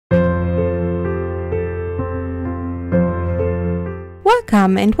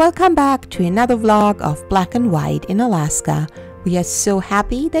Welcome and welcome back to another vlog of Black and White in Alaska. We are so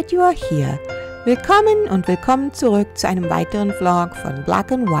happy that you are here. Willkommen und willkommen zurück zu einem weiteren Vlog von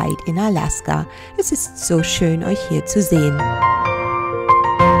Black and White in Alaska. Es ist so schön, euch hier zu sehen.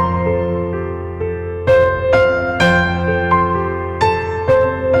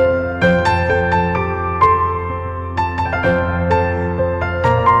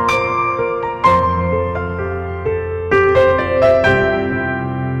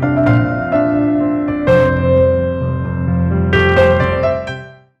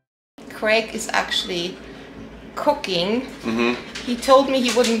 Craig is actually cooking. He told me he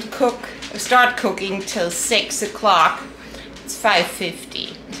wouldn't start cooking till 6 o'clock. It's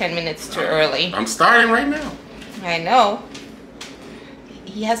 5:50, 10 minutes too early. I'm starting right now. I know.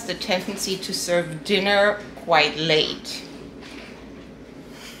 He has the tendency to serve dinner quite late.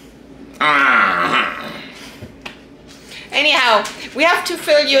 Anyhow, we have to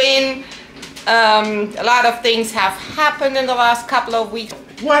fill you in. A lot of things have happened in the last couple of weeks.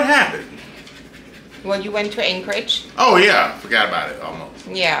 What happened? Well, you went to Anchorage. Oh yeah, forgot about it almost.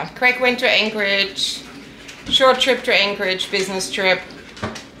 Yeah, Craig went to Anchorage. Short trip to Anchorage, business trip.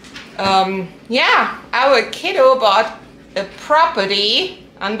 Yeah, our kiddo bought a property.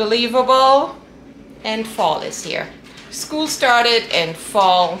 Unbelievable. And fall is here. School started and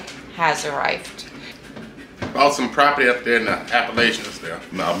fall has arrived. Bought some property up there in the Appalachians there.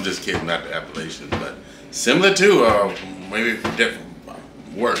 No, I'm just kidding, not the Appalachians, but similar to, maybe different,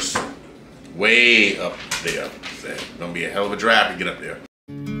 worse. Way up there. So it's gonna be a hell of a drive to get up there.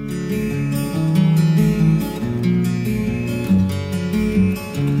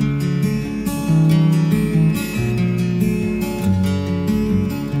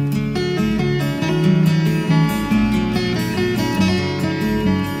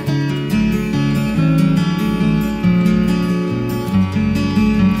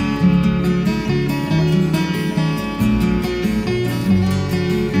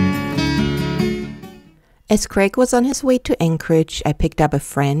 As Craig was on his way to Anchorage, I picked up a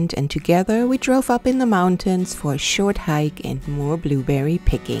friend and together we drove up in the mountains for a short hike and more blueberry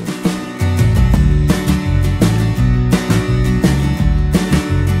picking.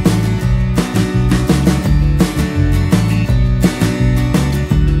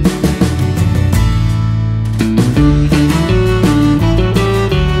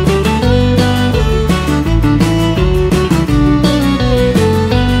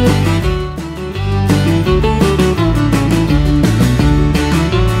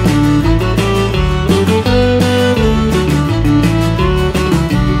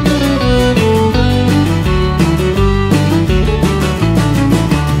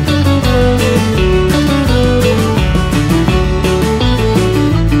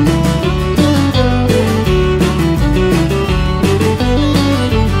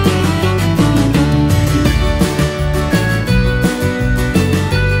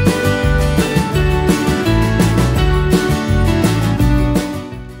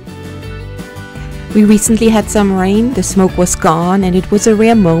 We recently had some rain, the smoke was gone, and it was a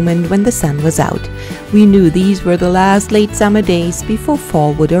rare moment when the sun was out. We knew these were the last late summer days before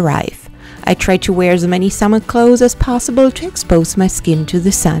fall would arrive. I tried to wear as many summer clothes as possible to expose my skin to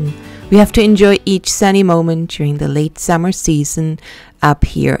the sun. We have to enjoy each sunny moment during the late summer season up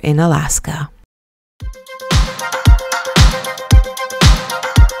here in Alaska.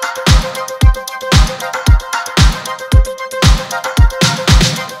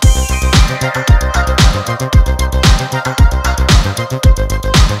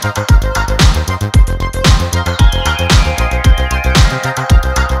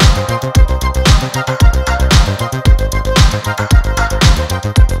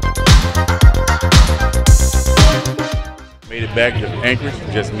 Made it back to Anchorage,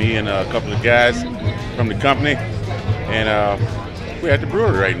 just me and a couple of guys from the company, and we're at the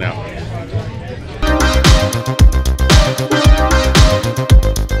brewery right now.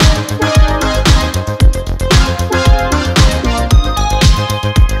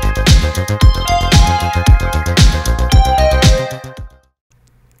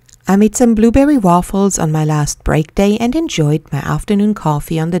 I made some blueberry waffles on my last break day and enjoyed my afternoon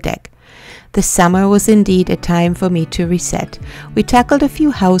coffee on the deck. The summer was indeed a time for me to reset. We tackled a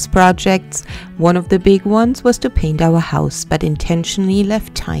few house projects. One of the big ones was to paint our house, but intentionally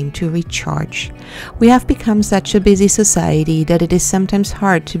left time to recharge. We have become such a busy society that it is sometimes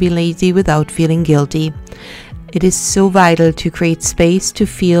hard to be lazy without feeling guilty. It is so vital to create space to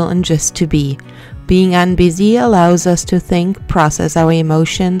feel and just to be. Being unbusy allows us to think, process our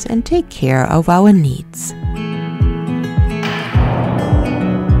emotions, and take care of our needs.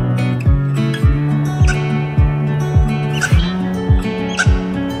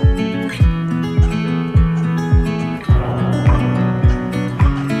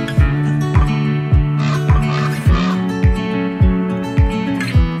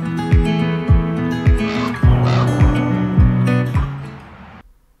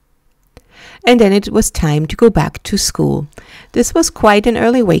 and then it was time to go back to school. This was quite an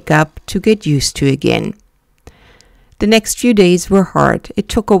early wake-up to get used to again. The next few days were hard. It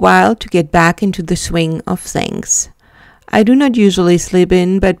took a while to get back into the swing of things. I do not usually sleep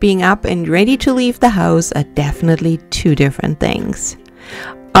in, but being up and ready to leave the house are definitely two different things.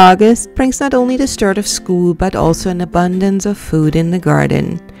 August brings not only the start of school, but also an abundance of food in the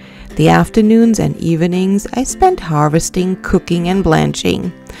garden. The afternoons and evenings I spent harvesting, cooking and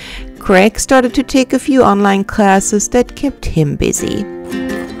blanching. Craig started to take a few online classes that kept him busy.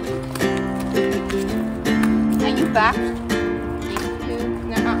 Are you back?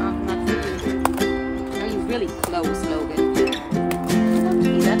 No, not for you. No, you're really close, Logan. Don't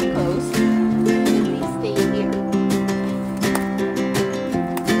be that close. At least stay here.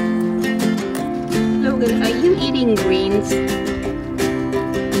 Logan, are you eating greens?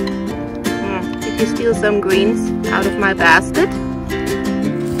 Did you steal some greens out of my basket?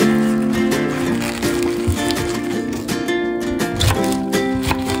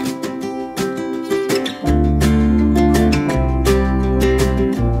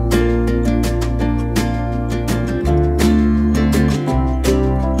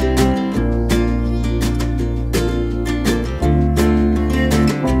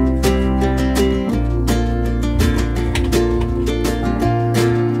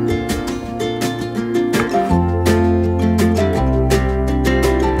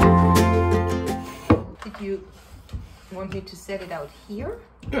 Want me to set it out here?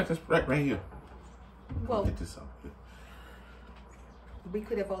 Yeah, just right here. Well, Get this up. we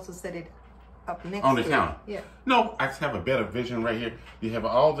could have also set it up next On the to counter. it. Yeah. No, I just have a better vision right here. You have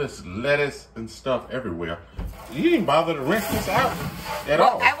all this lettuce and stuff everywhere. You didn't bother to rinse this out at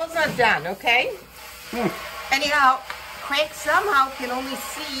all. I was not done, okay? Anyhow, Craig somehow can only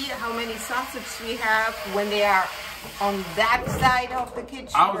see how many sausages we have when they are on that side of the kitchen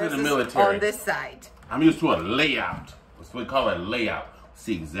I was in the versus military. on this side. I'm used to a layout. That's what we call it, a layout.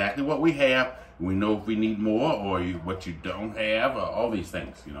 See exactly what we have. We know if we need more or what you don't have, or all these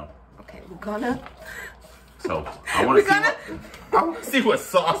things, you know. Okay, we're gonna. So I want to see what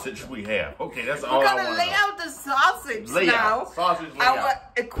sausage we have. Okay, that's all I want to know. We're gonna lay out the sausage Layout. now. Sausage layout. Our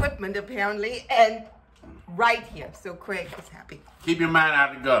equipment apparently, and right here. So Craig is happy. Keep your mind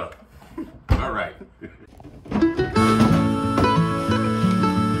out of the gutter. All right.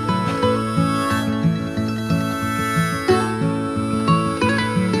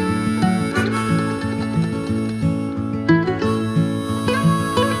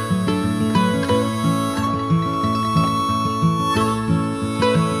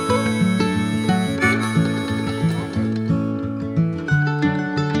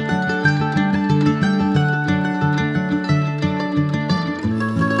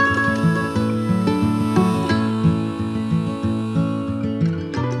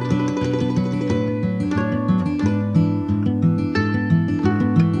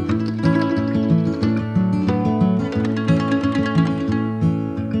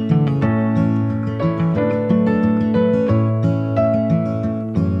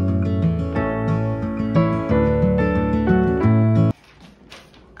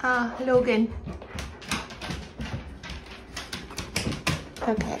 Logan.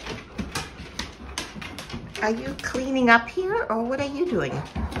 Okay. Are you cleaning up here or what are you doing?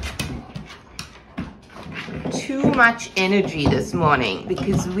 Too much energy this morning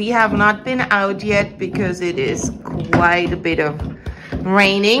because we have not been out yet because it is quite a bit of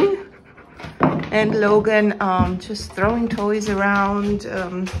raining. And Logan just throwing toys around,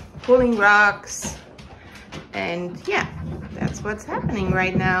 pulling rocks. And yeah, that's what's happening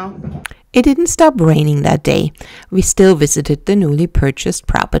right now. It didn't stop raining that day. We still visited the newly purchased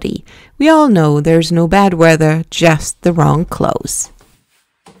property. We all know there's no bad weather, just the wrong clothes.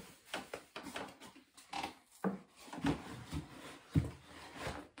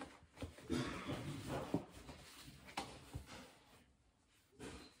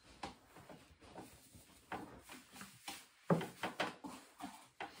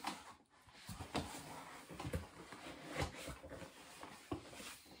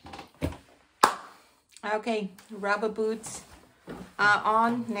 Okay, rubber boots are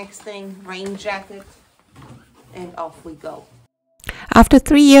on. Next thing, rain jacket, and off we go. After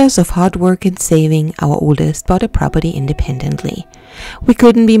 3 years of hard work and saving, our oldest bought a property independently. We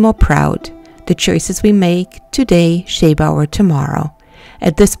couldn't be more proud. The choices we make today shape our tomorrow.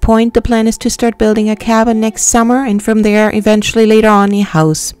 At this point, the plan is to start building a cabin next summer and from there, eventually later on, a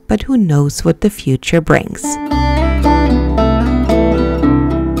house. But who knows what the future brings.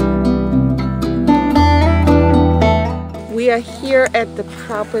 We are here at the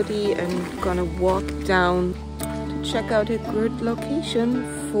property and gonna walk down to check out a good location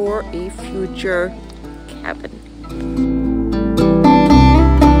for a future cabin.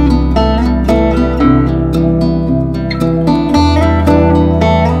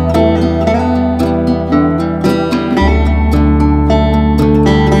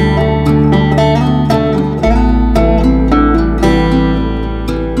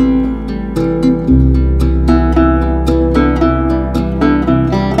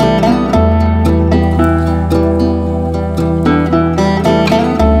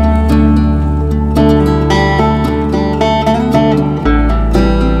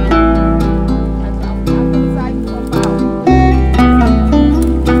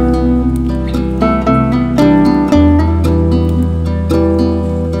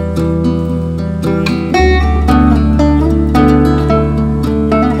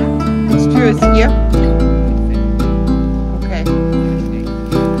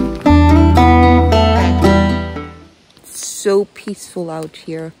 So peaceful out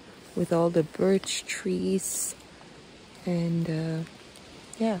here with all the birch trees and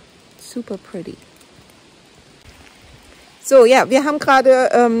yeah, super pretty. So ja, wir haben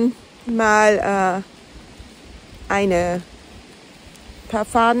gerade mal ein paar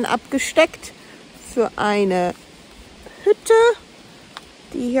Faden abgesteckt für eine Hütte,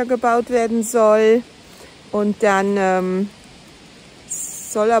 die hier gebaut werden soll, und dann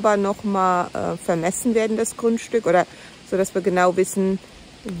soll aber noch mal vermessen werden, das Grundstück, oder so, dass wir genau wissen,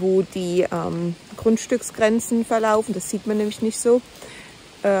 wo die Grundstücksgrenzen verlaufen. Das sieht man nämlich nicht so.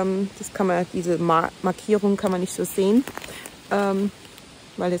 Das kann man, diese Markierung kann man nicht so sehen,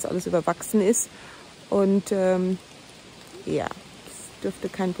 weil jetzt alles überwachsen ist. Und ja, das dürfte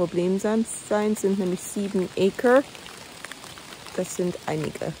kein Problem sein. Es sind nämlich 7 Acre. Das sind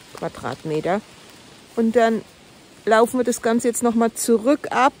einige Quadratmeter. Und dann laufen wir das Ganze jetzt nochmal zurück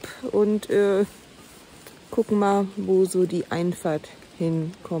ab und gucken mal, wo so die Einfahrt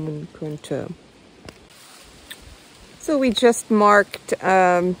hinkommen könnte. So we just marked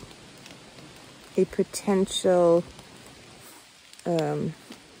a potential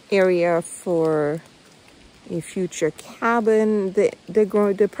area for a future cabin.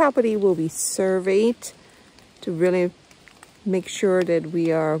 The property will be surveyed to really make sure that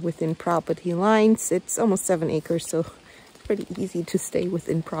we are within property lines. It's almost 7 acres, so it's pretty easy to stay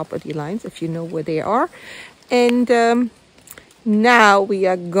within property lines if you know where they are. And now we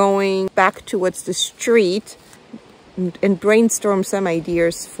are going back towards the street and brainstorm some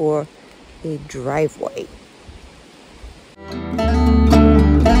ideas for a driveway.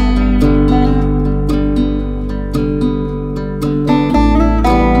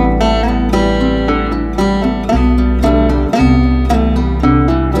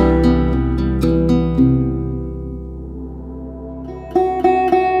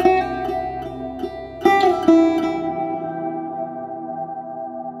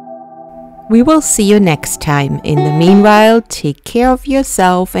 We will see you next time. In the meanwhile, take care of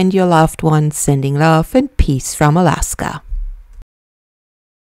yourself and your loved ones, sending love and peace from Alaska.